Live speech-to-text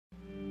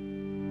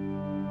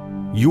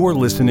You are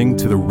listening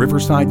to the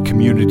Riverside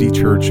Community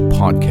Church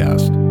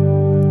podcast.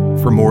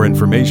 For more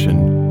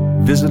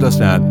information, visit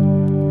us at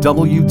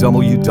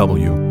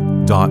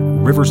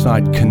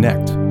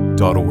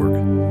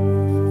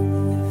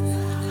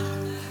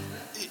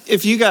www.riversideconnect.org.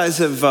 If you guys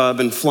have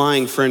been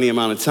flying for any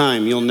amount of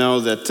time, you'll know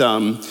that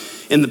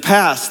in the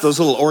past, those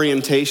little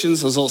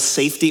orientations, those little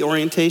safety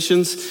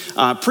orientations,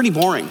 pretty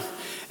boring.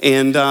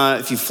 And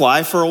if you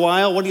fly for a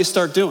while, what do you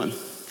start doing?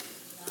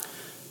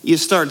 You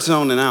start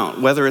zoning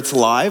out. Whether it's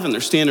live and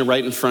they're standing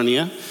right in front of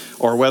you,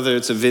 or whether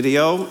it's a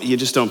video, you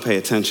just don't pay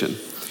attention.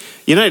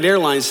 United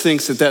Airlines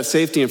thinks that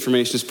safety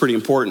information is pretty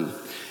important.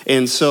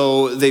 And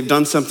so they've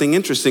done something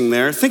interesting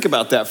there. Think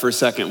about that for a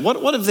second.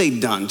 What have they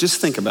done?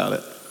 Just think about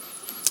it.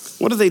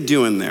 What are they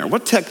doing there?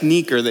 What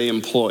technique are they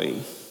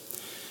employing?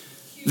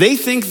 They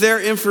think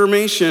their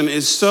information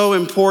is so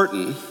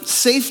important,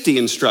 safety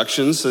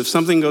instructions, if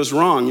something goes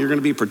wrong, you're going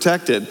to be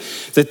protected,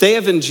 that they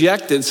have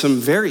injected some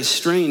very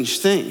strange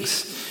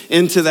things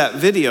into that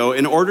video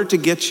in order to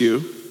get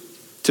you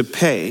to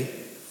pay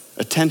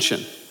attention.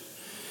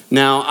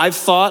 Now, I've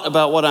thought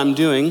about what I'm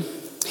doing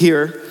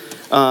here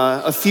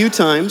a few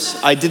times.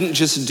 I didn't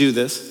just do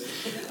this.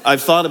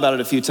 I've thought about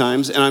it a few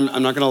times, and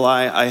I'm not going to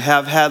lie, I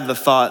have had the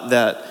thought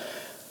that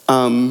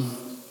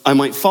I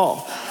might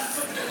fall.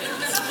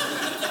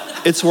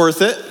 It's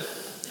worth it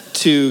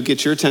to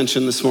get your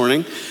attention this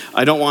morning.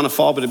 I don't want to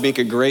fall, but it'd make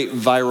a great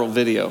viral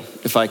video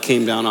if I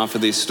came down off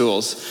of these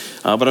stools.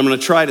 But I'm going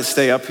to try to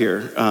stay up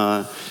here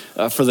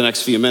for the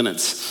next few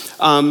minutes.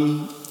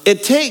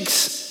 It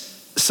takes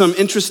some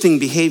interesting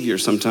behavior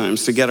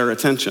sometimes to get our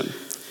attention.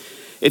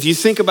 If you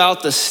think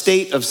about the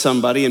state of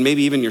somebody, and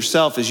maybe even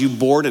yourself, as you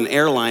board an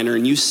airliner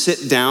and you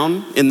sit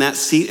down in that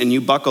seat and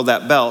you buckle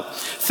that belt,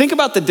 think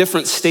about the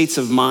different states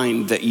of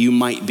mind that you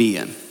might be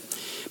in.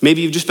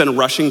 Maybe you've just been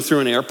rushing through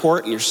an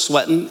airport and you're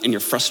sweating and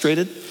you're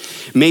frustrated.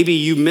 Maybe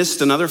you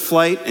missed another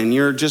flight and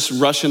you're just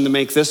rushing to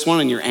make this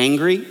one and you're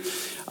angry.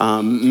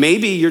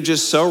 Maybe you're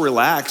just so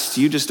relaxed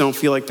you just don't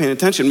feel like paying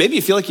attention. Maybe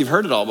you feel like you've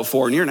heard it all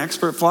before and you're an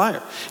expert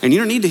flyer and you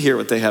don't need to hear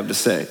what they have to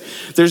say.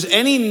 There's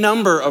any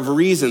number of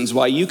reasons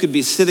why you could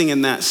be sitting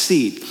in that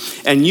seat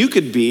and you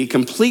could be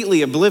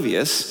completely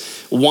oblivious,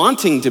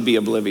 wanting to be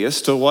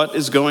oblivious to what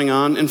is going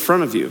on in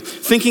front of you,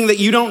 thinking that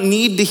you don't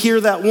need to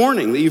hear that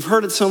warning, that you've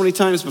heard it so many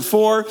times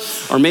before,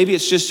 or maybe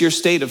it's just your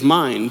state of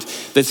mind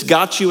that's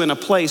got you in a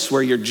place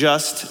where you're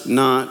just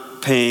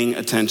not paying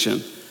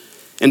attention.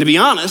 And to be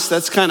honest,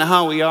 that's kind of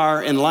how we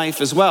are in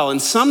life as well.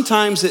 And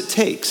sometimes it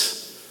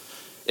takes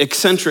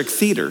eccentric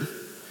theater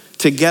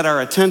to get our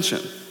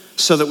attention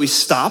so that we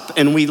stop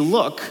and we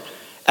look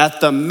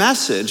at the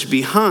message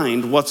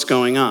behind what's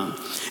going on.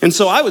 And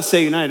so I would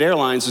say United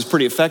Airlines is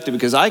pretty effective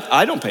because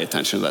I don't pay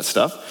attention to that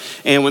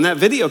stuff. And when that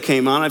video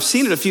came on, I've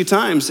seen it a few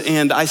times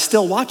and I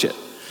still watch it.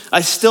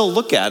 I still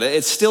look at it.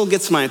 It still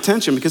gets my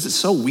attention because it's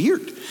so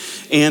weird.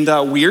 And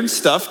weird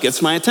stuff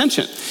gets my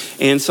attention.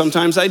 And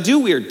sometimes I do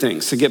weird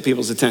things to get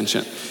people's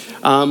attention.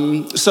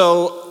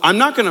 So I'm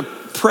not going to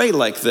pray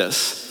like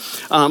this.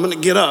 I'm going to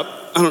get up.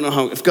 I don't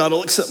know if God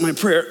will accept my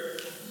prayer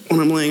when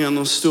I'm laying on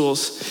those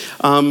stools.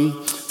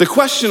 The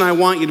question I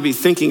want you to be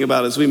thinking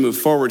about as we move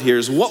forward here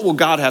is, what will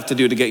God have to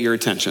do to get your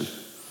attention?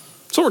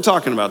 That's what we're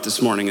talking about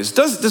this morning is,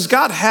 does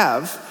God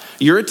have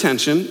your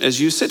attention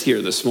as you sit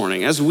here this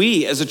morning? As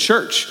we, as a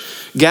church,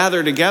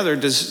 gather together,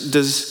 does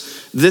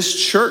this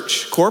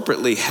church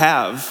corporately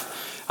have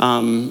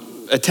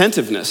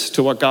attentiveness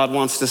to what God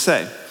wants to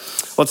say?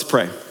 Let's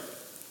pray.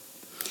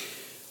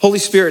 Holy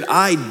Spirit,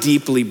 I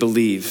deeply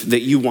believe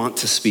that you want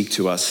to speak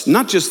to us,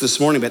 not just this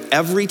morning, but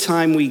every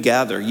time we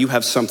gather, you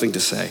have something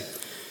to say.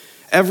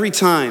 Every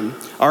time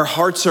our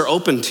hearts are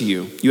open to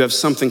you, you have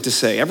something to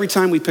say. Every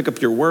time we pick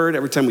up your word,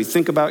 every time we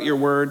think about your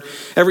word,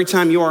 every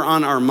time you are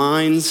on our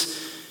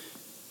minds,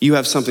 you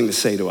have something to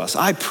say to us.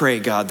 I pray,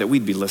 God, that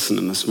we'd be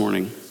listening this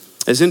morning.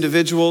 As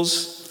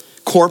individuals,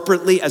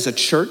 corporately, as a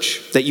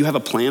church that you have a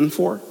plan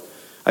for,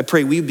 I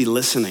pray we'd be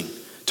listening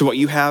to what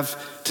you have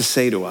to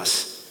say to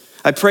us.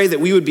 I pray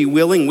that we would be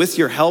willing, with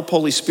your help,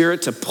 Holy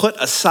Spirit, to put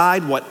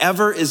aside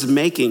whatever is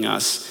making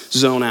us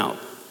zone out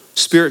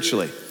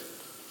spiritually.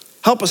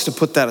 Help us to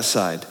put that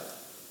aside,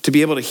 to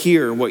be able to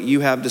hear what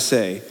you have to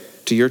say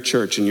to your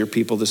church and your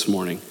people this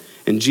morning.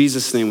 In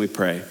Jesus' name we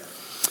pray.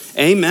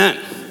 Amen.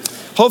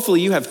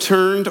 Hopefully you have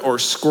turned or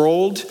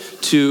scrolled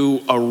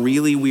to a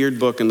really weird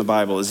book in the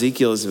Bible.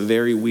 Ezekiel is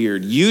very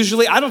weird.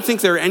 Usually, I don't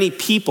think there are any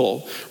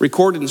people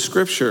recorded in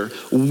Scripture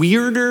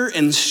weirder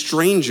and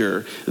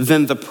stranger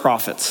than the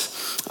prophets.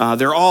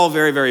 They're all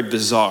very, very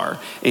bizarre.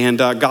 And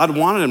God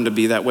wanted them to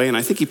be that way. And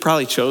I think he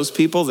probably chose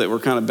people that were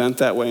kind of bent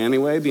that way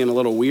anyway, being a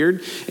little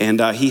weird. And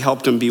he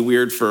helped them be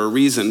weird for a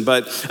reason.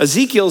 But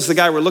Ezekiel's the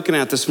guy we're looking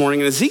at this morning.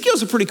 And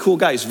Ezekiel's a pretty cool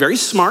guy. He's very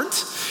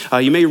smart.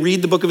 You may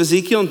read the book of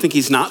Ezekiel and think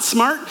he's not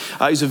smart.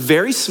 He's a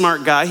very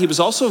smart guy. He was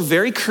also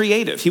very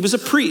creative. He was a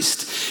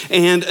priest.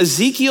 And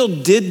Ezekiel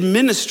did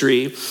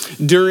ministry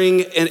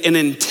during an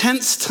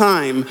intense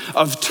time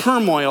of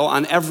turmoil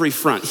on every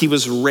front. He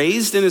was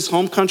raised in his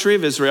home country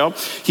of Israel.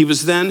 He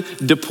was then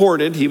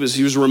deported. He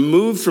was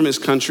removed from his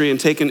country and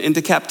taken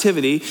into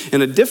captivity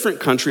in a different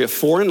country, a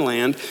foreign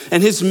land.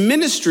 And his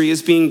ministry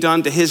is being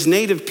done to his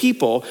native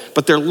people,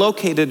 but they're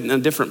located in a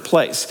different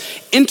place.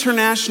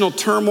 International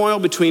turmoil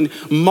between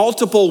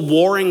multiple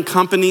warring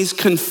companies,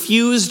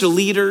 confused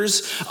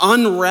leaders,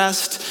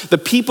 unrest. The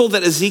people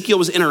that Ezekiel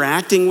was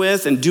interacting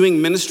with and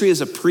doing ministry as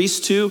a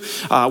priest to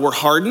were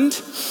hardened.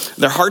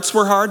 Their hearts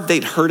were hard.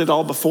 They'd heard it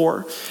all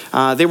before.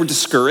 They were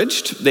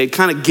discouraged. They'd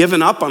kind of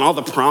given up on all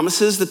the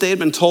promises that they had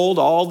been told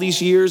all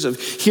these years of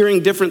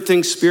hearing different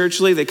things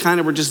spiritually. They kind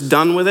of were just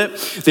done with it.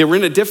 They were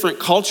in a different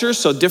culture,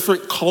 so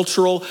different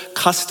cultural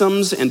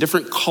customs and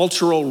different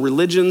cultural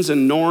religions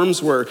and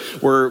norms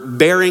were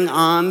bearing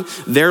on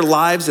their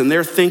lives and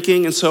their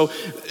thinking. And so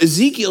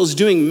Ezekiel's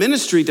doing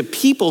ministry to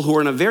people who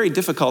are in a very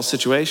difficult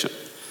situation.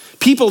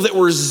 People that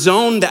were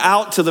zoned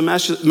out to the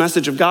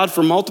message of God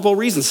for multiple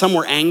reasons. Some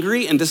were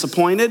angry and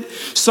disappointed.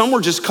 Some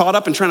were just caught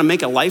up in trying to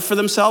make a life for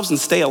themselves and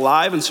stay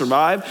alive and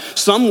survive.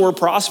 Some were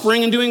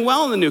prospering and doing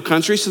well in the new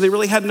country, so they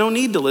really had no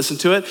need to listen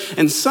to it.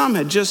 And some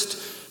had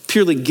just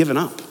purely given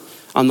up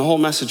on the whole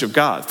message of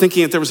God,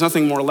 thinking that there was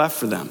nothing more left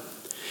for them.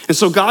 And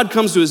so God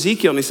comes to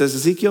Ezekiel and he says,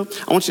 Ezekiel,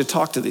 I want you to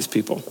talk to these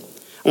people.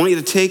 I want you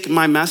to take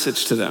my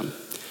message to them.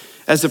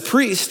 As a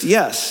priest,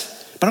 yes,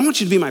 but I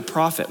want you to be my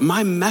prophet,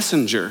 my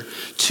messenger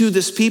to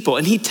this people.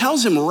 And he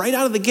tells him right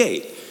out of the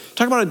gate,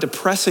 talk about a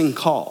depressing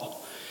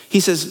call. He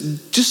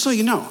says, just so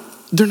you know,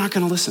 they're not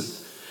going to listen,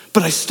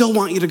 but I still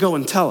want you to go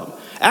and tell them.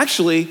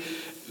 Actually,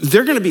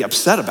 they're going to be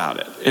upset about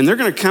it and they're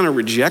going to kind of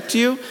reject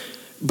you,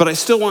 but I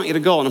still want you to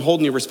go and I'm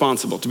holding you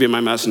responsible to be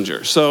my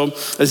messenger. So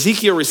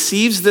Ezekiel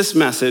receives this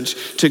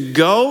message to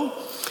go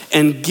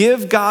and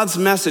give God's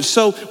message.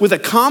 So with a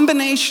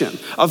combination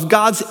of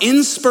God's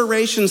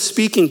inspiration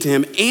speaking to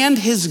him and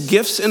his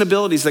gifts and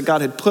abilities that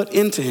God had put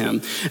into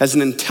him as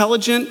an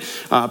intelligent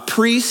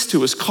priest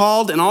who was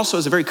called and also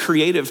as a very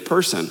creative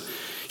person,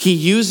 he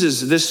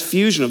uses this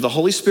fusion of the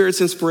Holy Spirit's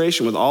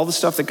inspiration with all the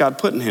stuff that God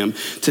put in him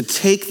to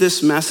take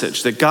this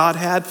message that God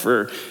had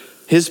for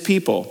his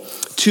people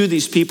to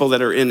these people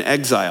that are in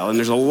exile. And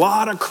there's a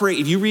lot of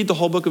if you read the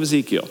whole book of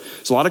Ezekiel,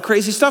 there's a lot of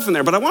crazy stuff in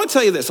there. But I want to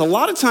tell you this, a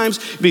lot of times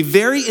you'll be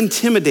very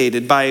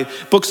intimidated by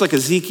books like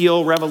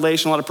Ezekiel,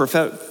 Revelation, a lot of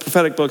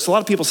prophetic books. A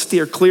lot of people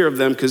steer clear of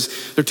them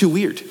because they're too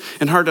weird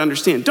and hard to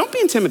understand. Don't be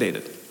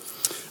intimidated.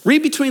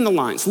 Read between the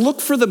lines.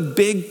 Look for the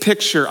big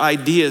picture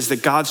ideas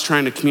that God's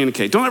trying to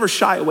communicate. Don't ever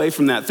shy away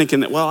from that thinking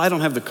that, well, I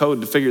don't have the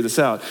code to figure this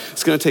out.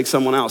 It's going to take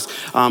someone else.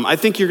 I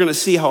think you're going to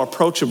see how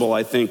approachable,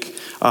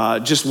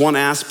 just one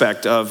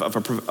aspect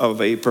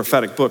of a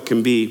prophetic book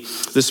can be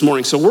this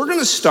morning. So we're going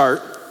to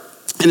start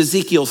in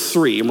Ezekiel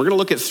 3, and we're going to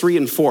look at 3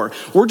 and 4.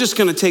 We're just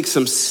going to take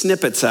some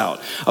snippets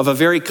out of a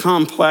very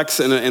complex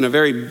and a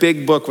very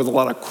big book with a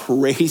lot of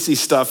crazy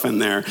stuff in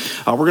there.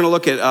 We're going to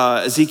look at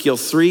Ezekiel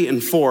 3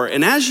 and 4.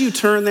 And as you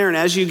turn there and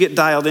as you get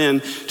dialed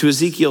in to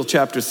Ezekiel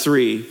chapter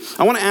 3,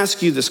 I want to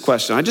ask you this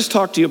question. I just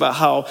talked to you about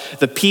how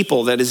the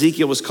people that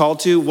Ezekiel was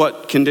called to,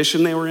 what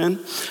condition they were in.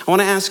 I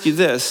want to ask you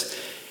this.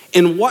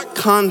 In what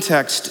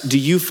context do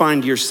you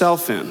find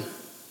yourself in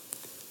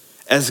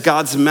as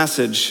God's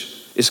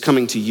message is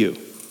coming to you?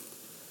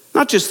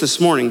 Not just this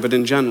morning, but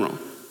in general.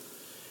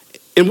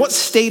 In what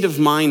state of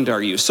mind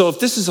are you? So if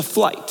this is a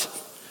flight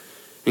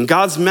and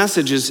God's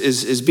message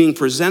is being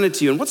presented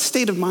to you, in what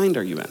state of mind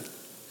are you in?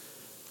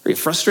 Are you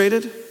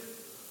frustrated?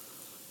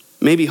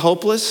 Maybe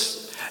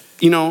hopeless?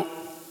 You know,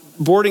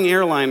 boarding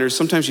airliners,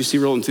 sometimes you see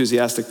real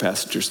enthusiastic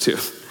passengers too.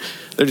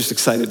 They're just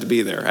excited to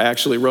be there. I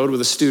actually rode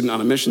with a student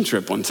on a mission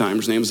trip one time.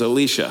 His name is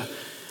Alicia.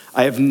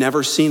 I have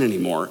never seen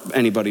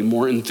anybody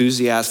more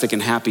enthusiastic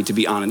and happy to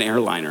be on an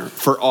airliner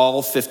for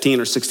all 15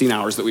 or 16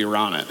 hours that we were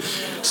on it.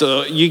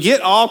 So you get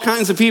all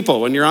kinds of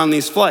people when you're on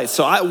these flights.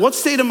 So what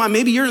state of mind?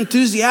 Maybe you're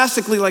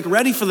enthusiastically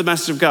ready for the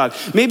message of God.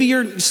 Maybe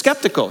you're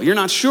skeptical. You're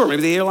not sure.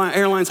 Maybe the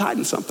airline's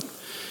hiding something.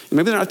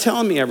 Maybe they're not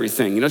telling me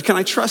everything. Can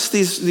I trust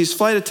these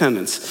flight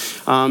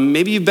attendants?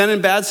 Maybe you've been in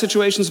bad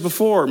situations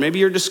before. Maybe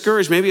you're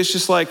discouraged. Maybe it's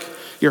just like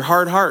your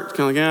hard heart.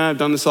 Kind of I've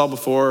done this all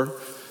before.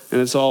 And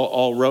it's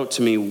all rote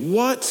to me.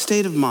 What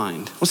state of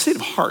mind, what state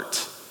of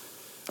heart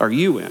are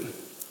you in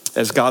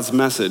as God's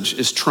message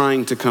is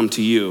trying to come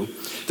to you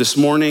this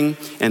morning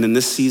and in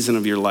this season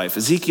of your life?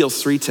 Ezekiel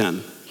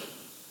 3:10.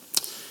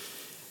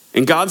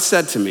 And God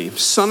said to me,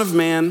 Son of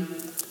man,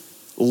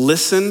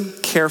 listen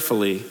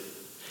carefully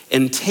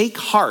and take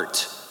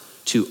heart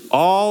to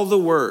all the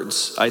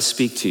words I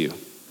speak to you.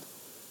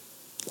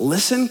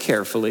 Listen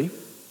carefully.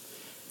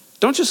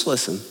 Don't just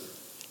listen.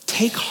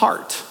 Take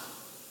heart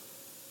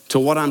to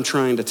what I'm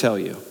trying to tell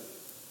you.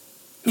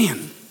 Man,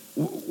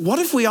 what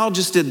if we all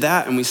just did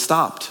that and we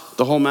stopped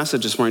the whole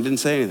message this morning, didn't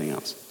say anything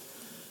else?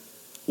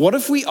 What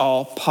if we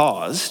all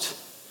paused,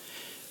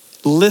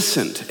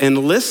 listened? And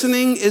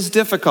listening is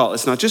difficult.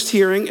 It's not just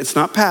hearing, it's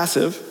not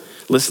passive.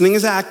 Listening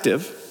is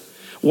active.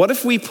 What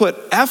if we put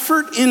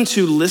effort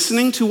into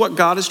listening to what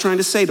God is trying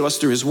to say to us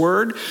through his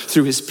word,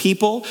 through his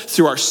people,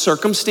 through our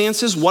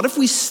circumstances? What if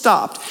we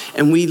stopped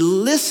and we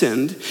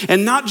listened,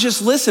 and not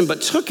just listened,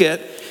 but took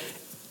it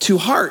to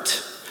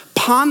heart,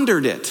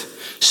 pondered it,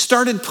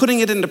 started putting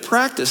it into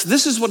practice?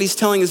 This is what he's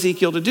telling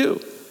Ezekiel to do.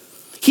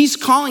 He's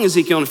calling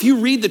Ezekiel, and if you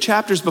read the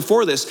chapters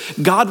before this,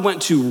 God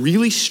went to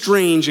really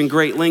strange and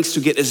great lengths to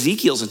get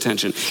Ezekiel's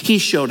attention. He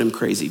showed him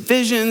crazy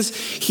visions.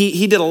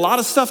 He did a lot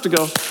of stuff to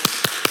go,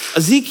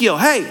 Ezekiel,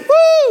 hey,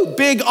 woo,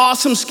 big,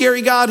 awesome,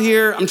 scary God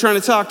here. I'm trying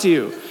to talk to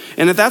you.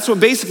 And that's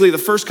what basically the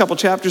first couple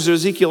chapters of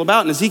Ezekiel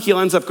about. And Ezekiel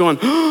ends up going,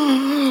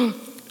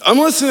 I'm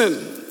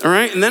listening. All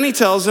right. And then he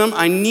tells him,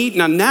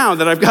 now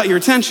that I've got your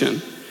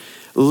attention,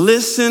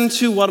 listen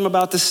to what I'm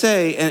about to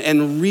say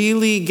and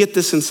really get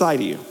this inside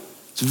of you.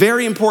 It's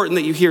very important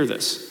that you hear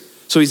this.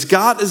 So he's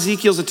got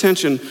Ezekiel's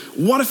attention.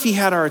 What if he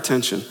had our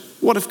attention?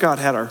 What if God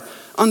had our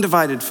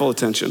undivided full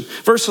attention?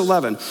 Verse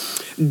 11,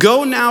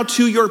 go now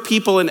to your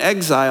people in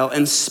exile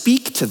and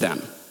speak to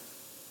them.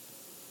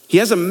 He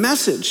has a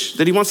message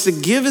that he wants to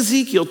give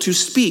Ezekiel to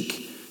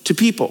speak to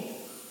people.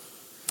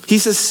 He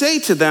says, say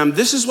to them,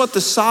 this is what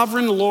the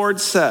sovereign Lord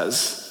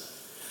says.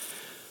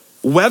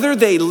 Whether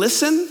they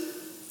listen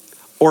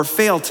or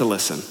fail to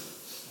listen.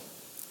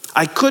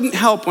 I couldn't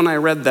help when I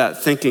read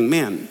that thinking,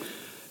 man,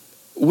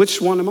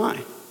 which one am I?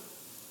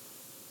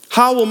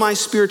 How will my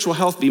spiritual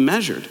health be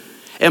measured?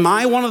 Am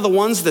I one of the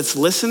ones that's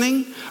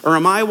listening, or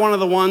am I one of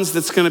the ones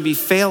that's going to be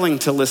failing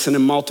to listen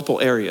in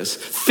multiple areas,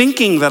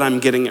 thinking that I'm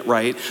getting it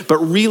right, but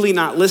really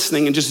not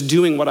listening and just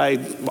doing what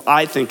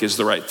I think is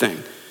the right thing?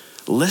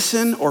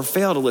 Listen or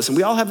fail to listen.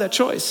 We all have that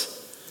choice.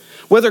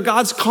 Whether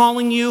God's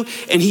calling you,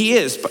 and he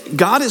is, but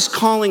God is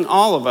calling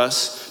all of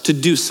us to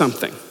do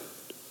something.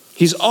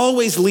 He's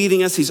always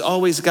leading us. He's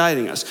always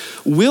guiding us.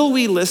 Will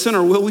we listen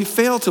or will we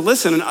fail to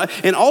listen?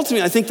 And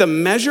ultimately, I think the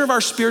measure of our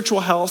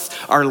spiritual health,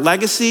 our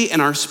legacy,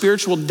 and our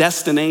spiritual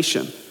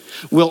destination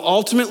will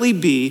ultimately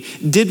be,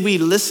 did we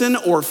listen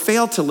or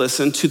fail to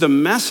listen to the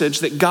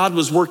message that God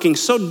was working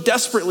so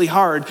desperately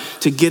hard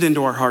to get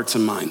into our hearts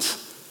and minds?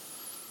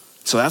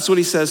 So that's what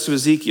he says to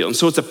Ezekiel. And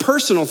so it's a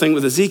personal thing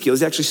with Ezekiel.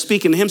 He's actually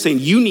speaking to him saying,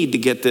 you need to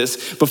get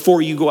this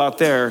before you go out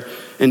there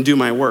and do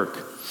my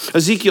work.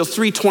 Ezekiel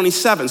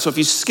 3:27, so if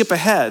you skip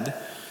ahead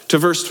to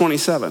verse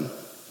 27,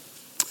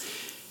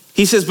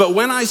 he says, but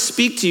when I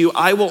speak to you,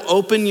 I will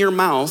open your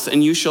mouth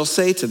and you shall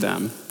say to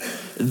them,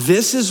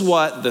 this is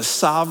what the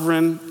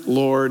sovereign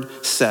Lord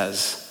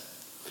says.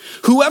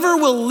 Whoever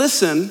will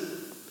listen,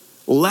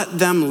 let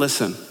them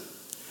listen.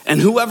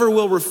 And whoever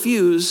will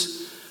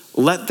refuse,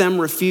 let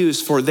them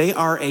refuse, for they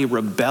are a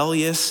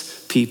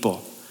rebellious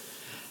people.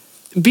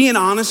 Being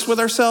honest with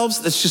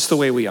ourselves, that's just the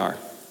way we are.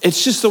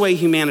 It's just the way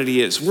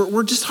humanity is.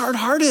 We're just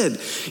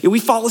hard-hearted. We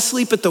fall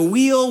asleep at the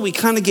wheel. We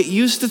kind of get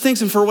used to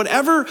things. And for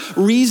whatever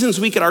reasons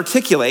we could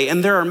articulate,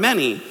 and there are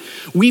many,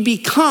 we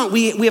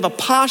have a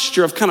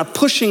posture of kind of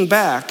pushing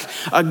back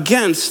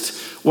against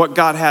what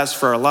God has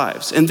for our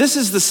lives. And this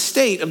is the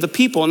state of the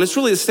people, and it's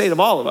really the state of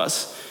all of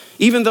us.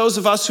 Even those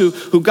of us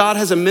who God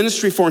has a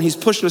ministry for and he's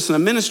pushing us in a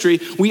ministry,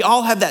 we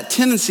all have that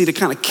tendency to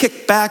kind of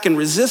kick back and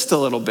resist a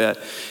little bit.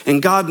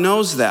 And God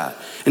knows that.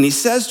 And he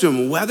says to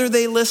them, whether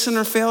they listen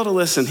or fail to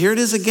listen, here it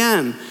is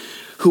again,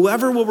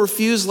 whoever will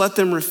refuse, let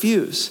them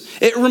refuse.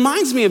 It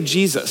reminds me of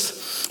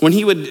Jesus. When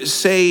he would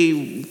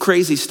say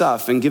crazy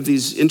stuff and give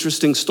these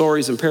interesting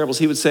stories and parables,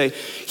 he would say,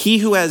 he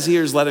who has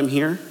ears, let him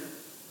hear.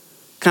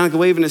 Kind of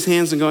waving his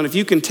hands and going, if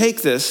you can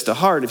take this to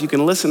heart, if you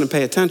can listen and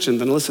pay attention,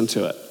 then listen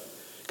to it.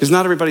 Because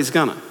not everybody's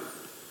gonna.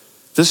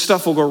 This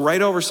stuff will go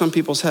right over some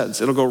people's heads.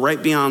 It'll go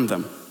right beyond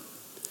them.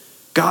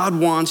 God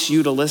wants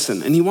you to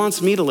listen, and he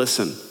wants me to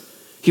listen.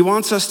 He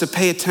wants us to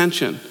pay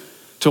attention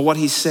to what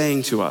he's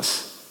saying to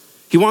us.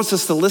 He wants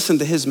us to listen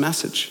to his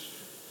message.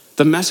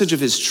 The message of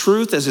his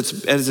truth as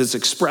it's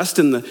expressed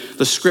in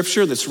the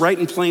scripture that's right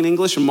in plain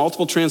English in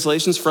multiple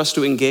translations for us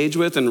to engage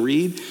with and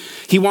read.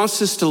 He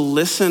wants us to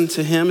listen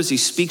to him as he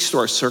speaks to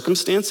our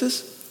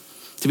circumstances.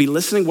 To be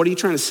listening, what are you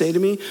trying to say to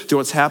me through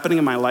what's happening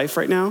in my life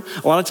right now?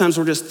 A lot of times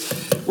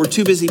we're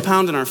too busy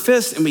pounding our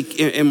fists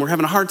and we're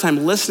having a hard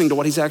time listening to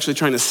what he's actually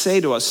trying to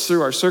say to us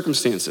through our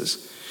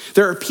circumstances.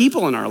 There are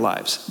people in our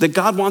lives that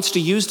God wants to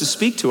use to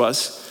speak to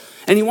us,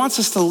 and he wants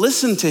us to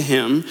listen to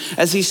him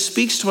as he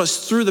speaks to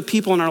us through the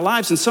people in our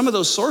lives. And some of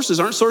those sources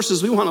aren't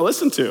sources we want to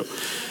listen to.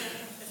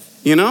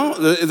 You know,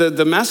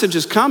 the message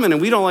is coming and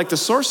we don't like the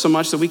source so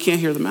much that we can't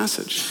hear the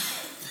message.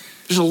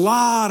 There's a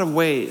lot of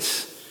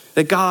ways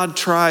that God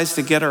tries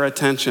to get our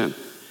attention.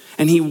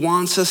 And he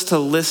wants us to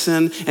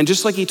listen. And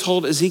just like he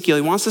told Ezekiel,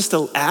 he wants us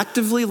to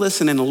actively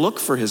listen and look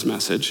for his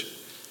message.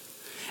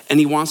 And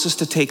he wants us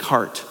to take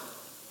heart.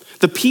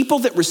 The people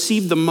that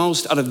received the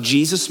most out of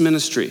Jesus'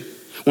 ministry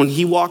when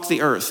he walked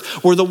the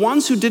earth were the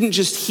ones who didn't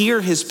just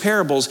hear his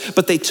parables,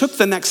 but they took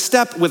the next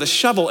step with a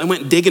shovel and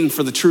went digging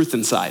for the truth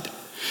inside.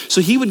 So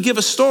he would give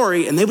a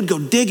story and they would go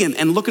digging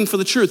and looking for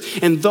the truth.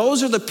 And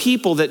those are the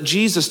people that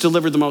Jesus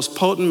delivered the most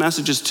potent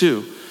messages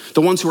to.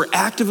 The ones who were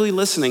actively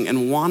listening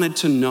and wanted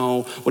to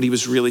know what he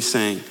was really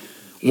saying,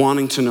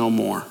 wanting to know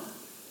more.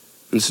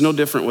 And it's no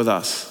different with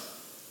us.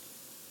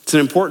 It's an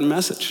important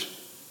message.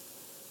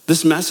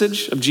 This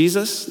message of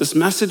Jesus, this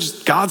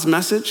message, God's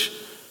message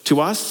to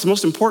us, it's the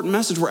most important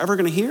message we're ever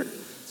going to hear.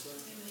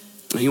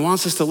 And he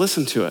wants us to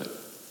listen to it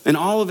in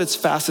all of its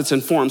facets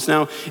and forms.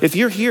 Now, if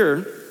you're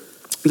here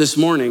this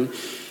morning,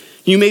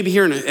 you may be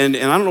here, and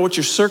I don't know what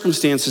your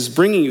circumstance is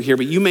bringing you here,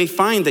 but you may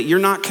find that you're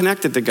not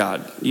connected to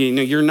God.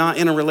 You're not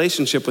in a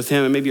relationship with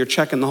him, and maybe you're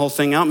checking the whole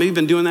thing out. Maybe you've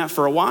been doing that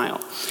for a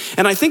while.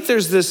 And I think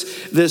there's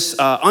this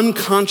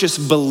unconscious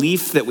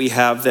belief that we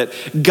have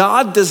that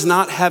God does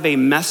not have a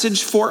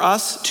message for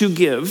us to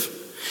give,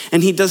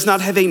 and he does not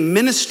have a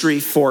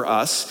ministry for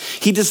us.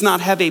 He does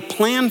not have a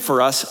plan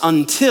for us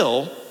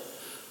until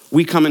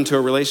we come into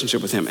a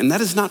relationship with him. And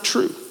that is not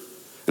true,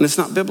 and it's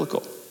not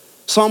biblical.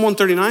 Psalm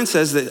 139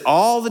 says that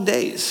all the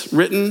days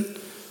written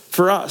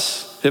for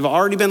us have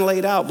already been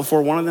laid out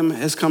before one of them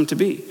has come to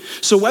be.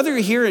 So whether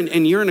you're here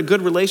and you're in a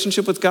good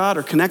relationship with God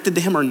or connected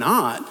to him or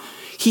not,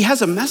 he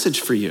has a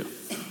message for you.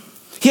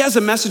 He has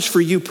a message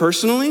for you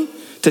personally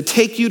to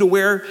take you to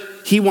where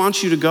he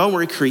wants you to go,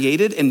 where he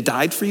created and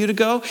died for you to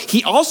go.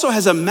 He also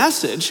has a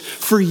message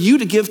for you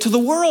to give to the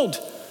world.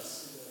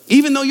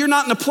 Even though you're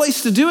not in a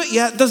place to do it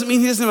yet, doesn't mean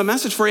he doesn't have a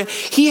message for you.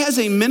 He has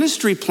a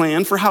ministry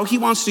plan for how he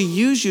wants to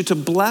use you to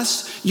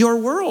bless your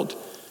world.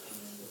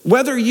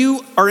 Whether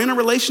you are in a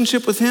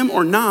relationship with him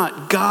or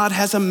not, God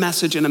has a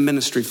message and a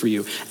ministry for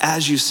you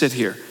as you sit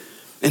here.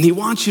 And he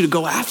wants you to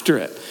go after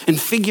it and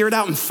figure it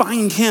out and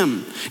find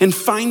him and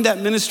find that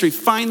ministry,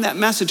 find that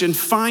message and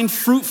find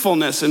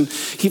fruitfulness and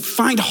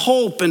find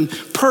hope and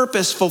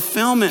purpose,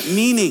 fulfillment,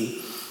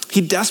 meaning. He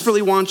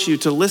desperately wants you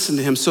to listen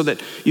to him so that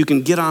you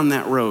can get on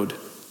that road.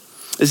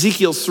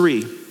 Ezekiel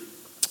 3,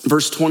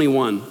 verse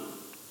 21.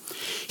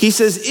 He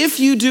says,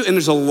 if you do, and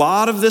there's a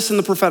lot of this in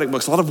the prophetic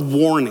books, a lot of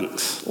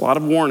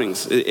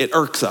warnings. It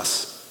irks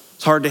us.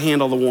 It's hard to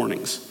handle the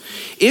warnings.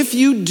 If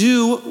you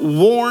do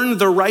warn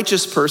the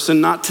righteous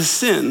person not to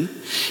sin,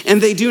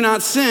 and they do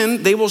not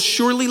sin, they will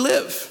surely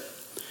live,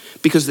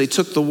 because they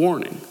took the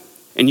warning.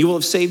 And you will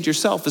have saved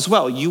yourself as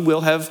well. You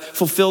will have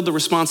fulfilled the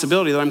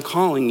responsibility that I'm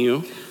calling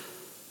you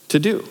to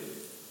do.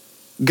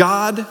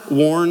 God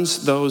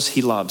warns those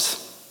he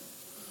loves.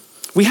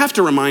 We have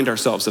to remind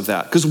ourselves of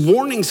that because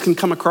warnings can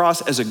come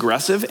across as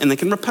aggressive and they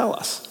can repel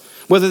us.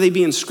 Whether they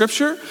be in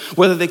scripture,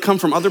 whether they come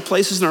from other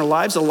places in our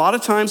lives, a lot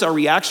of times our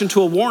reaction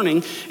to a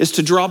warning is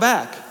to draw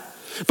back.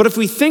 But if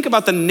we think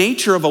about the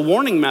nature of a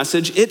warning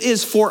message, it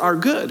is for our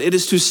good. It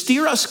is to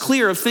steer us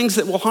clear of things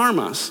that will harm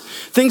us,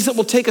 things that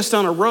will take us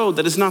down a road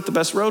that is not the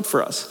best road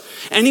for us.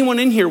 Anyone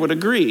in here would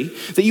agree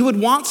that you would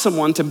want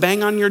someone to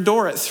bang on your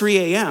door at 3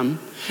 a.m.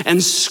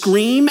 and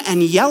scream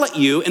and yell at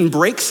you and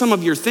break some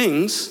of your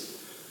things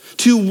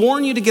to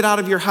warn you to get out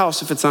of your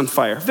house if it's on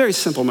fire. Very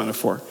simple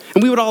metaphor.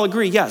 And we would all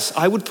agree, yes,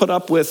 I would put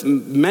up with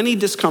many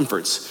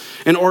discomforts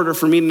in order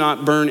for me to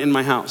not burn in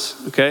my house,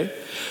 okay?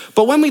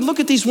 But when we look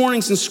at these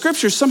warnings in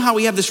scripture, somehow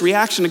we have this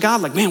reaction to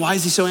God like, man, why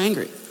is he so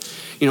angry?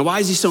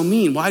 Why is he so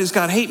mean? Why does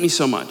God hate me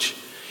so much?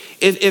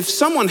 If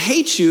someone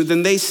hates you,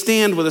 then they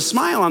stand with a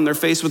smile on their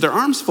face with their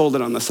arms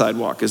folded on the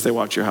sidewalk as they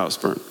watch your house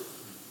burn.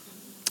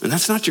 And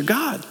that's not your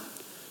God.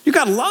 Your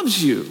God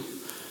loves you.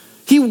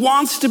 He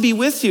wants to be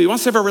with you. He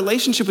wants to have a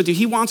relationship with you.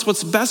 He wants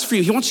what's best for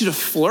you. He wants you to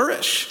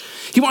flourish.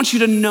 He wants you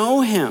to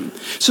know him.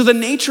 So the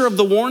nature of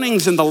the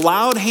warnings and the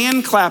loud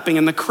hand clapping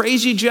and the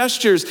crazy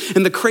gestures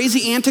and the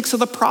crazy antics of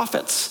the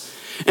prophets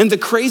and the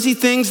crazy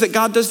things that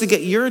God does to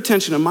get your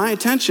attention and my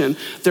attention,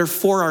 they're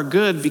for our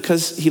good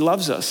because he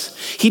loves us.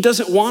 He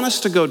doesn't want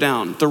us to go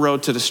down the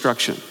road to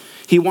destruction.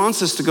 He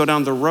wants us to go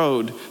down the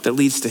road that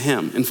leads to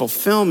him in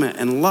fulfillment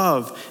and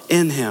love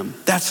in him.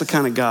 That's the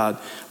kind of God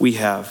we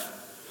have.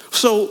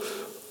 So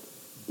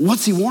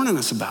what's he warning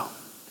us about?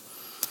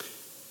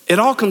 It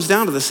all comes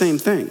down to the same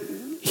thing.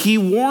 He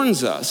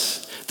warns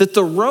us that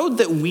the road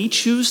that we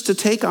choose to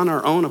take on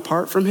our own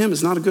apart from him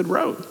is not a good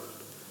road.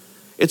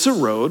 It's a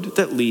road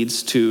that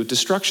leads to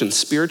destruction,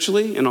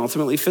 spiritually and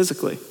ultimately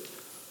physically.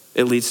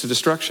 It leads to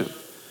destruction.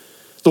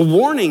 The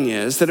warning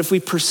is that if we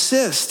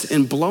persist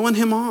in blowing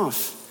him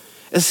off,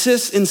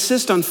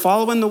 insist on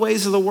following the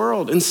ways of the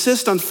world,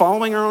 insist on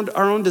following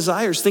our own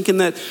desires, thinking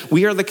that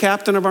we are the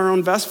captain of our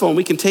own vessel and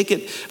we can take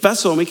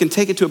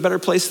it to a better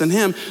place than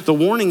him. The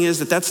warning is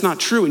that that's not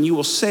true and you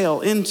will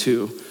sail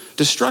into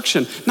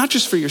destruction, not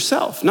just for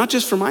yourself, not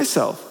just for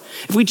myself.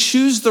 If we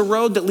choose the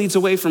road that leads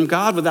away from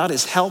God without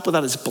his help,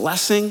 without his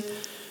blessing,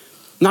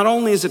 not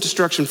only is it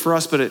destruction for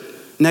us, but it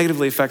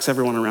negatively affects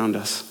everyone around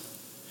us.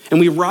 And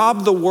we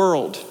rob the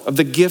world of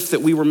the gift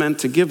that we were meant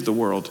to give the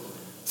world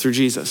through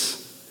Jesus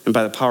and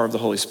by the power of the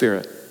Holy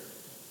Spirit.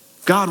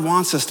 God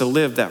wants us to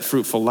live that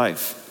fruitful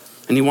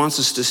life. And he wants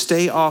us to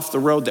stay off the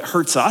road that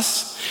hurts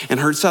us and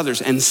hurts others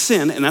and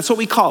sin, and that's what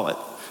we call it.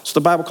 So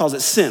the Bible calls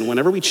it sin.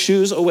 Whenever we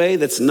choose a way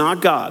that's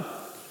not God,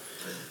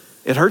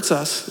 it hurts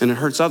us and it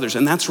hurts others,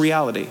 and that's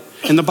reality.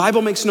 And the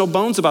Bible makes no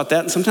bones about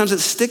that, and sometimes it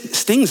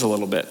stings a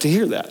little bit to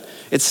hear that.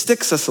 It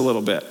sticks us a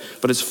little bit,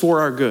 but it's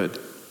for our good.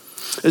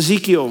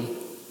 Ezekiel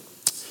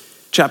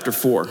chapter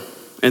 4,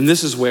 and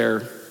this is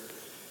where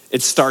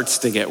it starts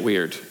to get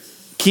weird.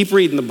 Keep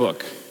reading the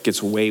book. It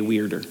gets way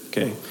weirder,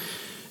 okay?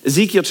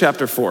 Ezekiel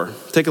chapter 4.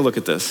 Take a look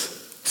at this.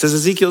 It says,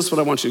 Ezekiel, this is what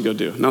I want you to go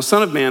do. Now,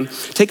 son of man,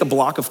 take a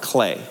block of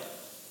clay.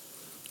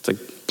 It's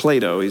like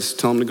Play-Doh. He's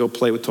telling him to go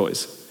play with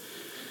toys.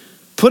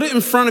 Put it in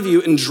front of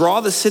you and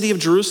draw the city of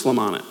Jerusalem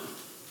on it.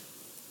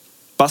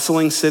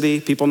 Bustling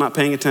city, people not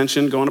paying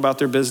attention, going about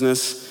their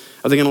business.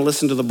 Are they going to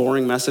listen to the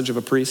boring message of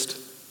a priest?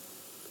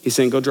 He's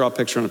saying, go draw a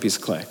picture on a piece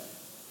of clay.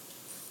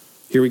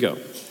 Here we go.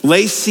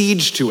 Lay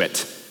siege to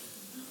it.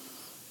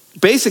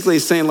 Basically,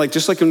 he's saying, like,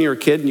 just like when you were a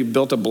kid and you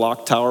built a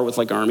block tower with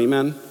like army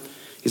men,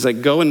 he's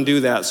like, go and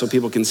do that so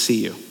people can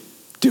see you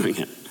doing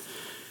it.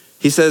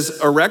 He says,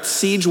 erect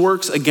siege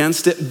works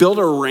against it, build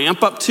a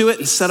ramp up to it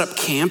and set up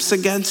camps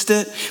against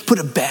it, put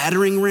a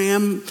battering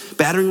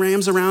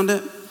rams around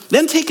it.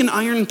 Then take an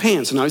iron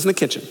pan. So now he's in the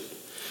kitchen.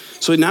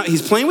 So now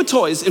he's playing with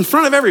toys in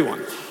front of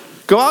everyone.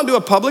 Go out to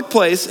a public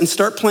place and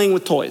start playing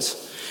with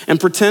toys and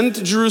pretend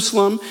to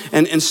Jerusalem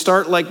and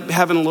start like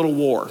having a little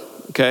war.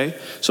 Okay,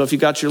 so if you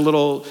got your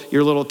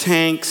little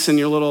tanks and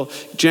your little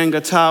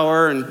Jenga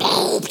tower and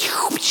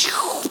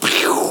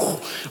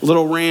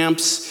little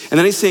ramps, and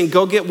then he's saying,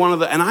 go get one of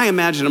the, and I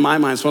imagine in my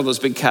mind it's one of those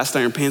big cast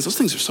iron pans. Those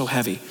things are so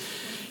heavy.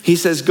 He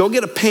says, go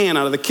get a pan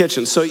out of the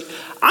kitchen. So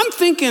I'm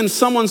thinking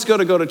someone's going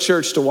to go to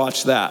church to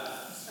watch that.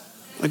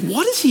 Like,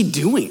 what is he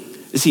doing?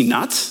 Is he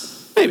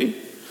nuts? Maybe.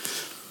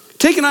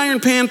 Take an iron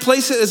pan,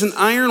 place it as an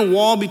iron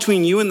wall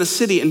between you and the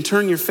city, and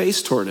turn your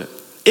face toward it.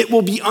 It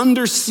will be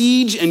under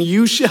siege and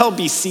you shall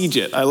besiege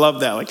it. I love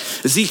that. Like,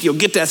 Ezekiel,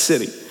 get that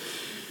city.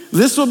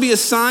 This will be a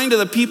sign to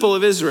the people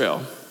of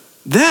Israel.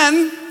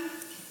 Then,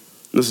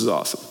 this is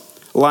awesome,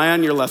 lie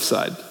on your left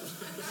side.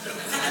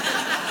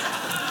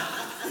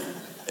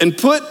 And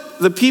put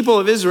the people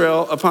of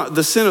Israel upon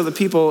the sin of the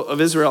people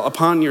of Israel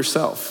upon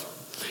yourself.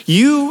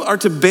 You are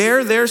to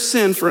bear their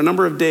sin for a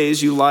number of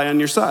days you lie on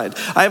your side.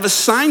 I have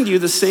assigned you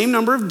the same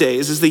number of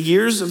days as the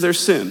years of their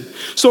sin.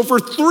 So for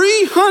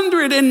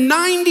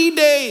 390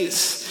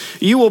 days,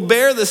 you will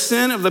bear the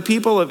sin of the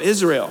people of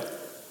Israel.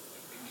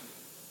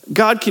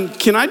 God,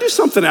 can I do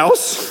something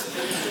else?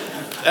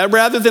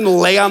 Rather than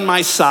lay on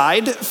my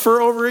side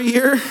for over a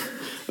year?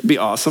 That'd be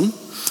awesome.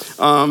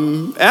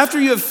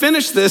 After you have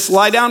finished this,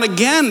 lie down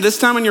again, this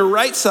time on your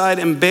right side,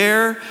 and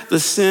bear the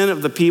sin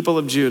of the people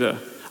of Judah.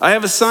 I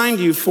have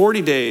assigned you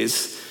 40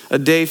 days, a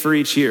day for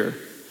each year.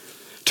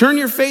 Turn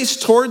your face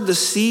toward the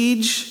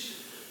siege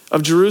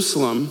of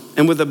Jerusalem,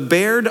 and with a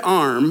bared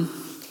arm,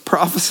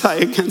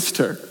 prophesy against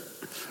her.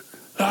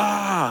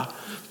 I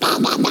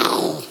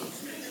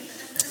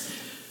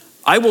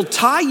will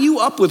tie you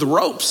up with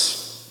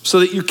ropes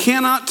so that you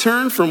cannot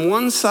turn from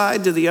one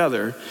side to the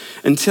other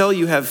until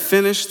you have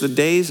finished the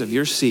days of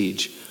your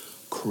siege.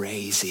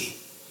 Crazy.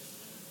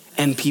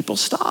 And people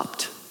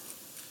stopped.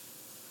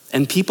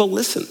 And people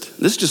listened.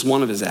 This is just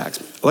one of his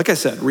acts. Like I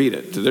said, read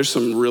it. There's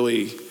some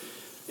really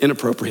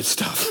inappropriate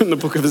stuff in the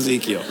book of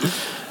Ezekiel.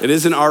 It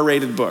is an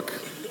R-rated book.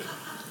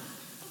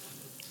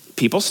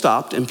 People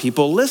stopped and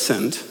people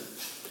listened.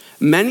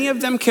 Many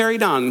of them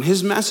carried on.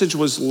 His message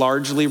was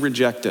largely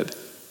rejected.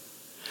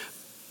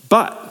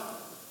 But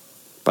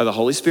by the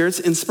Holy Spirit's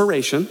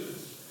inspiration,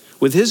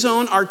 with his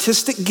own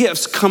artistic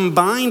gifts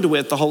combined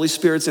with the Holy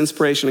Spirit's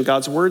inspiration and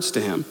God's words to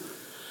him,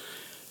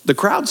 the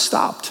crowd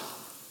stopped.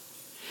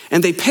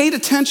 And they paid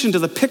attention to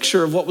the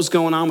picture of what was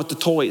going on with the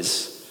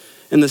toys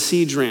and the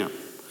siege ramp.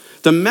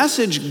 The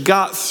message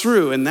got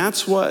through, and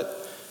that's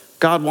what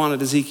God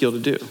wanted Ezekiel to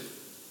do.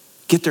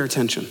 Get their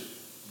attention,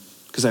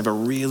 because I have a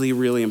really,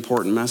 really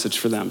important message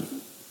for them.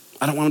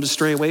 I don't want them to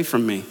stray away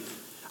from me.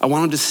 I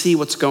want them to see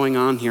what's going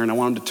on here, and I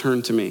want them to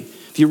turn to me.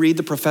 If you read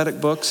the prophetic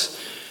books,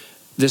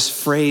 this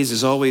phrase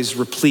is always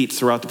replete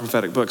throughout the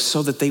prophetic books,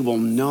 so that they will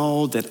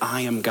know that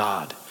I am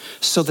God.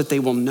 So that they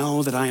will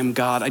know that I am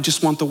God. I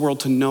just want the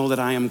world to know that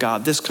I am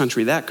God. This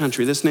country,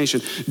 this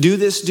nation. Do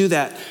this, do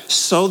that,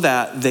 so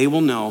that they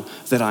will know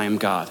that I am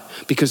God.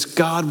 Because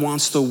God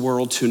wants the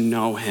world to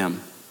know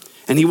him.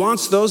 And he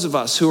wants those of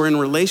us who are in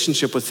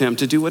relationship with him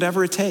to do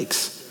whatever it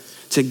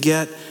takes to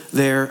get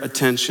their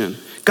attention.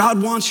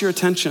 God wants your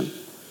attention.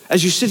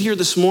 As you sit here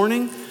this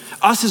morning,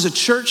 us as a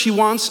church, he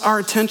wants our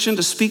attention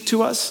to speak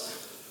to us.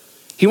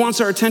 He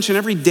wants our attention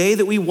every day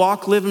that we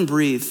walk, live, and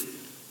breathe.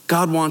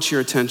 God wants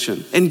your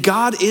attention. And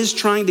God is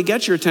trying to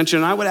get your attention.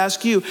 And I would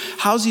ask you,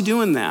 how's he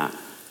doing that?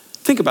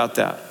 Think about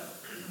that.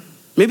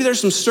 Maybe there's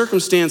some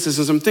circumstances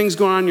and some things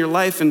going on in your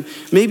life, and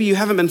maybe you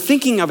haven't been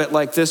thinking of it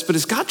like this, but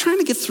is God trying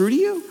to get through to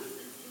you?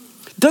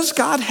 Does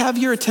God have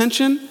your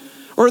attention?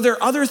 Or are there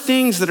other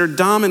things that are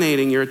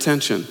dominating your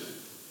attention?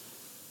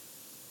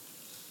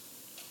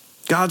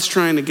 God's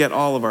trying to get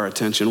all of our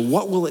attention.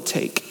 What will it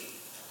take?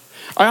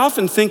 I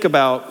often think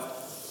about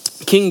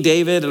King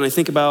David, and I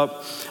think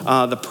about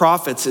the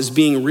prophets as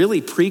being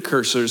really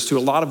precursors to a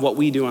lot of what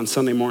we do on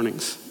Sunday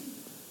mornings.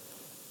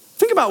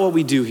 Think about what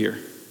we do here.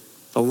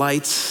 The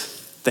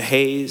lights, the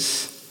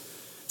haze,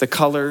 the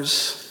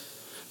colors,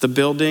 the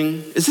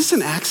building. Is this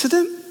an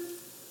accident?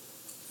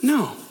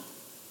 No.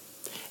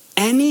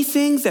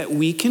 Anything that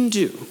we can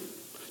do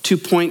to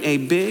point a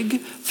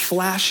big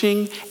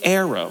flashing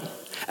arrow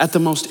at the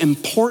most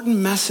important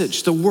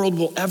message the world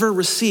will ever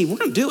receive, we're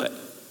going to do it.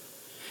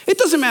 It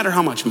doesn't matter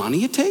how much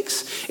money it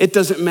takes. It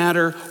doesn't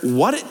matter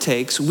what it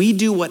takes. We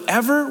do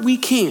whatever we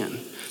can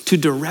to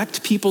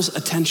direct people's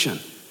attention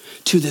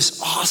to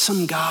this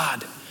awesome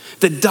God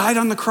that died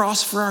on the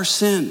cross for our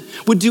sin,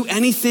 would do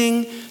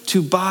anything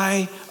to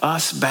buy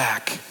us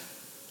back.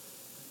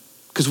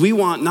 Because we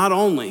want not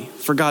only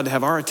for God to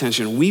have our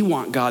attention, we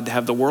want God to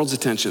have the world's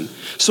attention.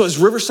 So as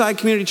Riverside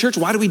Community Church,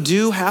 why do we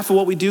do half of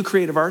what we do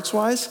creative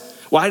arts-wise?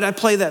 Why did I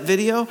play that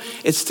video?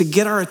 It's to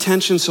get our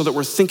attention so that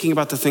we're thinking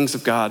about the things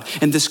of God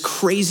and this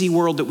crazy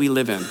world that we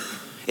live in.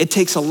 It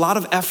takes a lot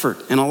of effort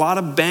and a lot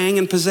of bang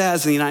and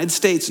pizzazz in the United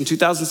States in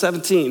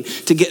 2017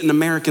 to get an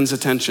American's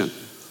attention.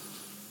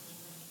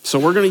 So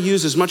we're going to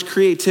use as much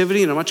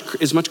creativity and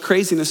as much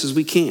craziness as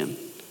we can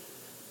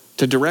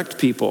to direct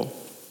people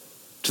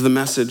to the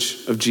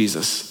message of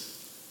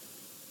Jesus.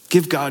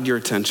 Give God your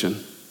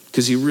attention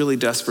because he really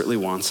desperately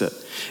wants it.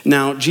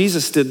 Now,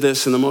 Jesus did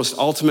this in the most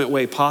ultimate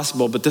way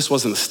possible, but this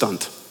wasn't a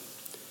stunt.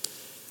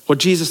 What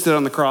Jesus did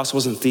on the cross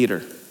wasn't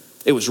theater.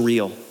 It was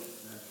real.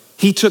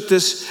 He took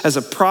this as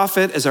a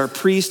prophet, as our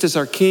priest, as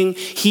our king.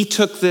 He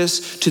took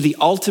this to the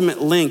ultimate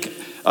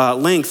length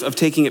of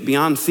taking it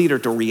beyond theater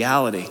to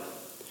reality,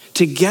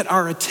 to get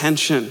our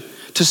attention,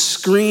 to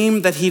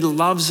scream that he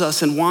loves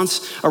us and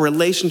wants a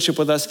relationship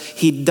with us.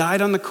 He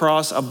died on the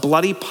cross, a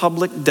bloody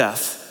public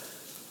death,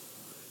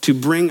 to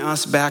bring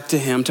us back to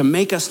him, to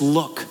make us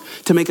look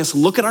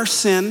at our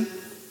sin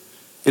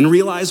and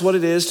realize what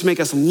it is, to make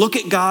us look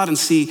at God and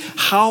see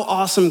how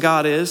awesome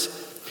God is,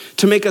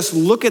 to make us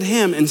look at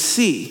him and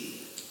see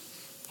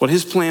what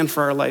his plan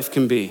for our life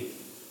can be.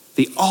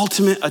 The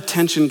ultimate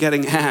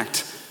attention-getting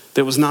act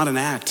that was not an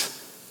act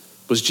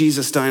was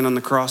Jesus dying on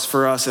the cross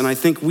for us. And I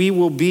think we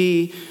will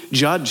be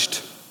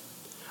judged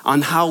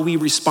on how we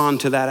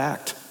respond to that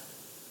act.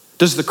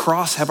 Does the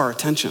cross have our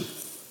attention?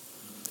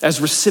 As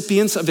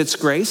recipients of its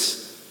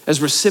grace,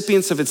 as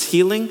recipients of its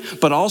healing,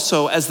 but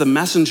also as the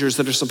messengers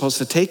that are supposed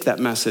to take that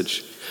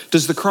message.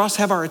 Does the cross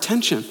have our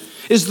attention?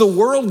 Is the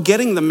world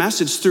getting the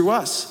message through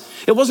us?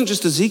 It wasn't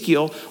just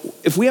Ezekiel.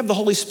 If we have the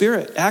Holy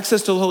Spirit,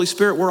 access to the Holy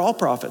Spirit, we're all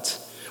prophets.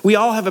 We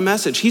all have a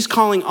message. He's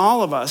calling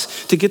all of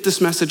us to get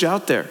this message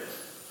out there.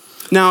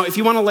 Now, if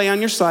you want to lay on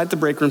your side at the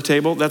break room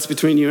table, that's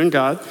between you and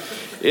God.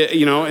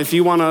 You know, if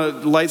you want to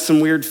light some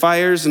weird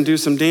fires and do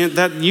some dance,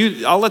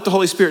 I'll let the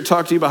Holy Spirit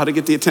talk to you about how to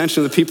get the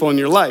attention of the people in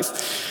your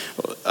life.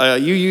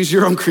 You use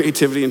your own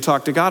creativity and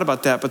talk to God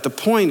about that. But the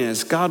point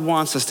is, God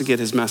wants us to get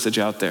his message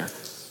out there.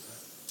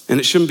 And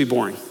it shouldn't be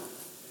boring.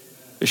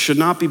 It should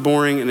not be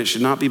boring, and it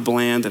should not be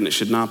bland, and it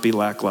should not be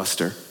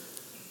lackluster.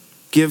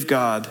 Give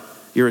God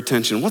your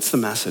attention. What's the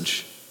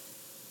message?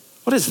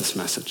 What is this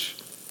message?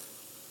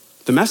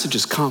 The message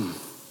is come.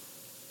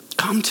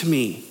 Come to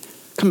me.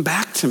 Come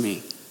back to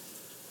me.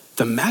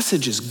 The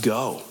message is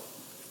go.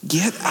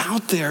 Get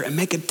out there and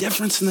make a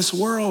difference in this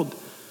world.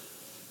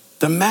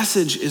 The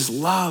message is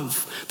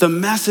love. The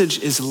message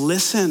is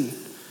listen.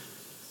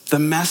 The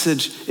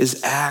message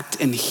is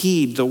act and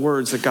heed the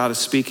words that God is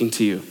speaking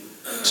to you.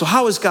 So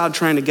how is God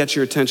trying to get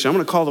your attention? I'm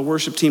going to call the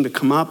worship team to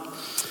come up,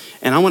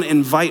 and I want to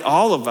invite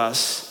all of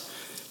us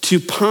to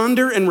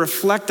ponder and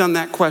reflect on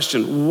that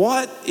question.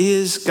 What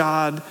is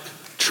God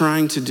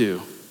trying to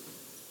do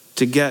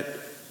to get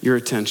your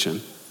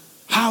attention?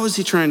 How is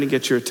he trying to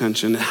get your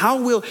attention? How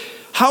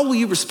will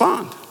you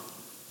respond?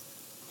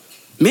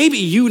 Maybe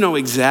you know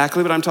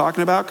exactly what I'm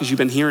talking about because you've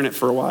been hearing it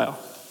for a while.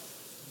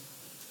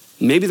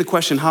 Maybe the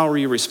question, how will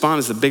you respond,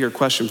 is the bigger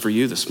question for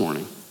you this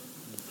morning.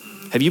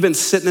 Have you been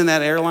sitting in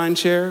that airline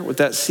chair with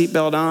that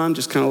seatbelt on,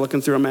 just kind of looking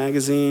through a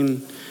magazine,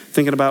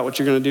 thinking about what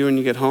you're going to do when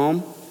you get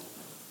home?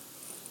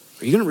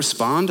 Are you going to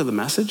respond to the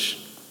message?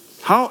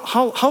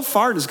 How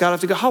far does God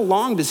have to go? How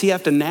long does he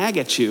have to nag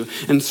at you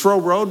and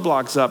throw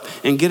roadblocks up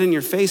and get in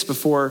your face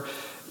before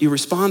you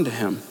respond to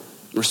him?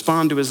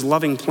 Respond to his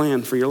loving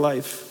plan for your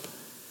life.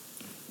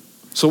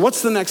 So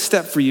what's the next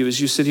step for you as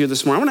you sit here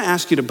this morning? I want to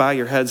ask you to bow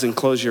your heads and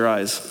close your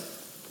eyes.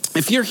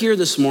 If you're here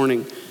this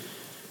morning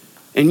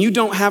and you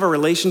don't have a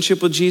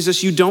relationship with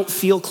Jesus, you don't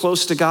feel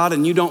close to God,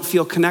 and you don't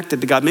feel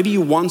connected to God, maybe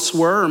you once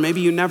were or maybe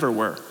you never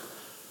were,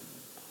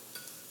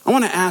 I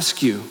want to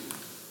ask you,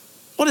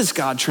 what is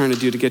God trying to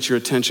do to get your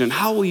attention?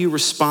 How will you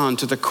respond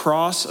to the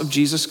cross of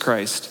Jesus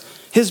Christ,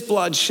 his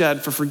blood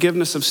shed for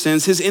forgiveness of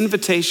sins, his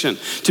invitation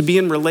to be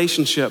in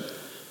relationship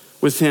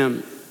with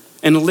him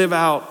and live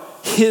out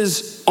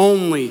his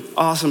only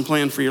awesome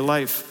plan for your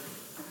life?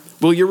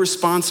 Will your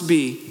response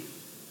be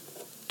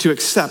to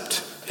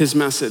accept his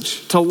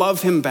message, to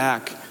love him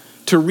back,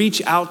 to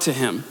reach out to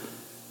him?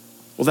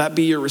 Will that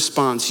be your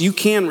response? You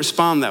can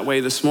respond that way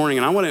this morning,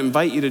 and I want to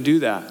invite you to do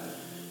that.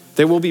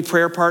 There will be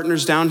prayer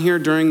partners down here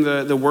during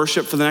the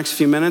worship for the next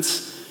few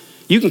minutes.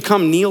 You can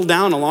come kneel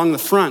down along the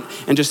front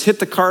and just hit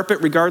the carpet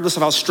regardless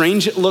of how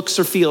strange it looks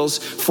or feels.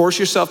 Force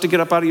yourself to get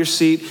up out of your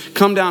seat.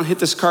 Come down, hit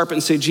this carpet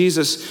and say,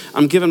 Jesus,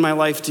 I'm giving my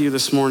life to you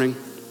this morning.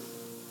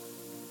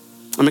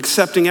 I'm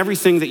accepting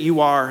everything that you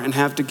are and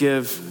have to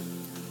give.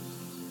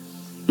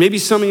 Maybe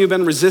some of you have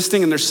been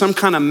resisting and there's some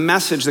kind of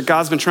message that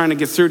God's been trying to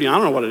get through to you. I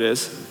don't know what it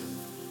is.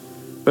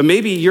 But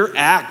maybe your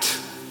act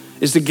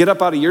is to get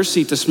up out of your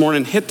seat this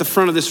morning, hit the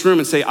front of this room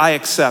and say, I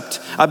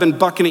accept. I've been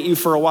bucking at you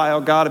for a while,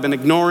 God. I've been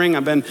ignoring,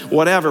 I've been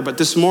whatever. But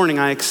this morning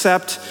I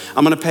accept.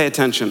 I'm going to pay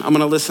attention. I'm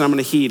going to listen. I'm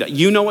going to heed.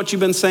 You know what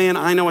you've been saying.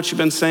 I know what you've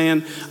been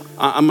saying.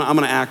 I'm going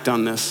to act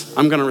on this.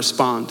 I'm going to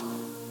respond.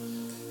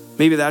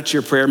 Maybe that's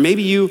your prayer.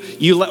 Maybe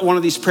you let one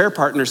of these prayer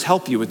partners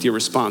help you with your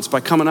response by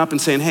coming up and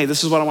saying, hey,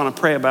 this is what I want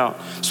to pray about.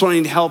 This is what I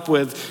need help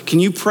with. Can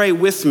you pray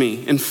with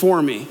me and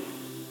for me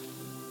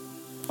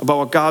about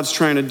what God's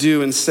trying to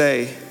do and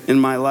say in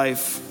my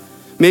life?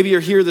 Maybe you're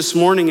here this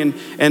morning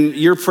and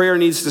your prayer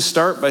needs to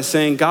start by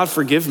saying, God,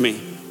 forgive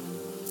me.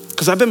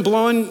 Because I've been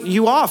blowing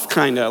you off,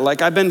 kind of.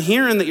 Like I've been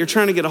hearing that you're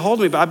trying to get a hold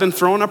of me, but I've been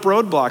throwing up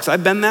roadblocks.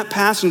 I've been that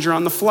passenger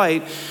on the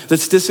flight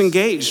that's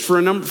disengaged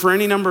for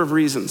any number of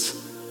reasons.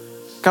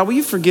 God, will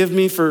you forgive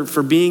me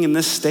for being in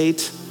this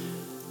state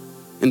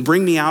and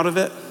bring me out of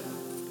it?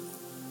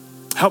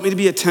 Help me to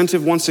be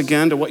attentive once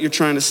again to what you're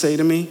trying to say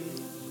to me.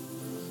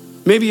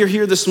 Maybe you're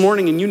here this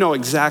morning and you know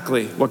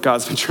exactly what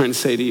God's been trying to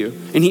say to you.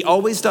 And he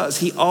always does.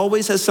 He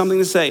always has something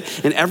to say.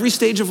 In every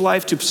stage of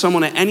life to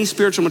someone at any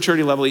spiritual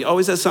maturity level, he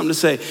always has something to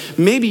say.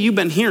 Maybe you've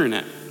been hearing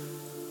it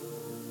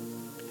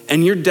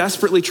and you're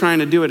desperately trying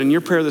to do it. And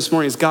your prayer this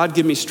morning is, God,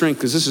 give me strength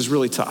because this is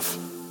really tough.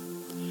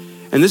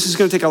 And this is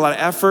going to take a lot of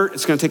effort.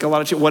 It's going to take a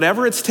lot of,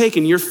 whatever it's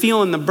taken, you're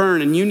feeling the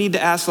burn and you need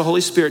to ask the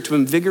Holy Spirit to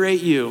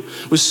invigorate you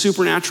with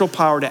supernatural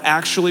power to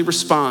actually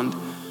respond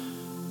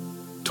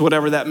to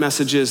whatever that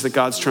message is that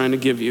God's trying to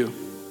give you.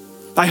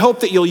 I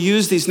hope that you'll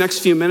use these next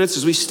few minutes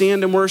as we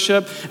stand and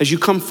worship, as you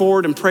come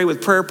forward and pray with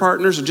prayer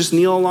partners or just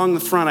kneel along the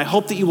front. I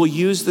hope that you will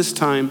use this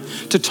time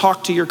to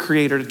talk to your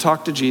Creator, to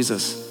talk to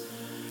Jesus.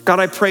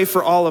 God, I pray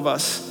for all of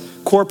us,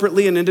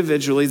 corporately and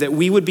individually, that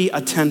we would be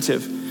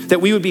attentive, that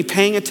we would be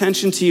paying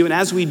attention to you. And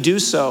as we do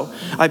so,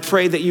 I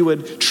pray that you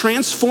would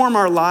transform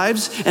our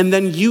lives and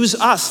then use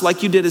us,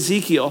 like you did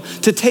Ezekiel,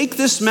 to take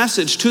this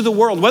message to the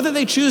world. Whether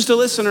they choose to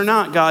listen or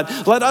not, God,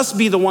 let us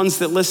be the ones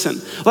that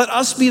listen. Let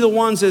us be the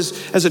ones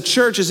as a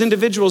church, as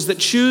individuals that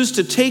choose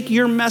to take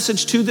your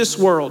message to this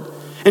world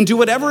and do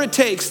whatever it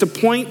takes to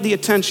point the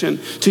attention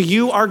to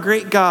you, our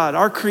great God,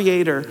 our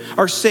Creator,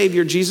 our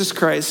Savior, Jesus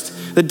Christ,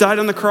 that died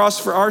on the cross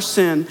for our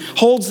sin,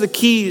 holds the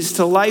keys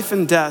to life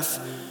and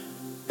death,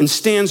 and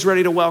stands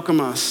ready to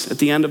welcome us at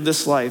the end of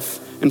this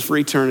life and for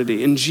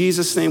eternity. In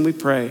Jesus' name we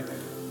pray.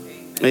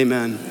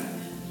 Amen.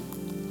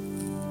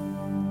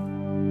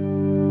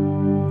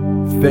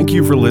 Thank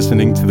you for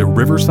listening to the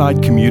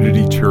Riverside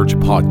Community Church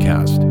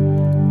podcast.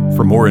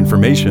 For more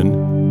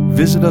information,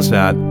 visit us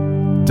at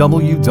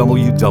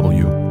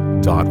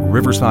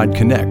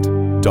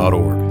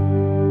www.riversideconnect.org.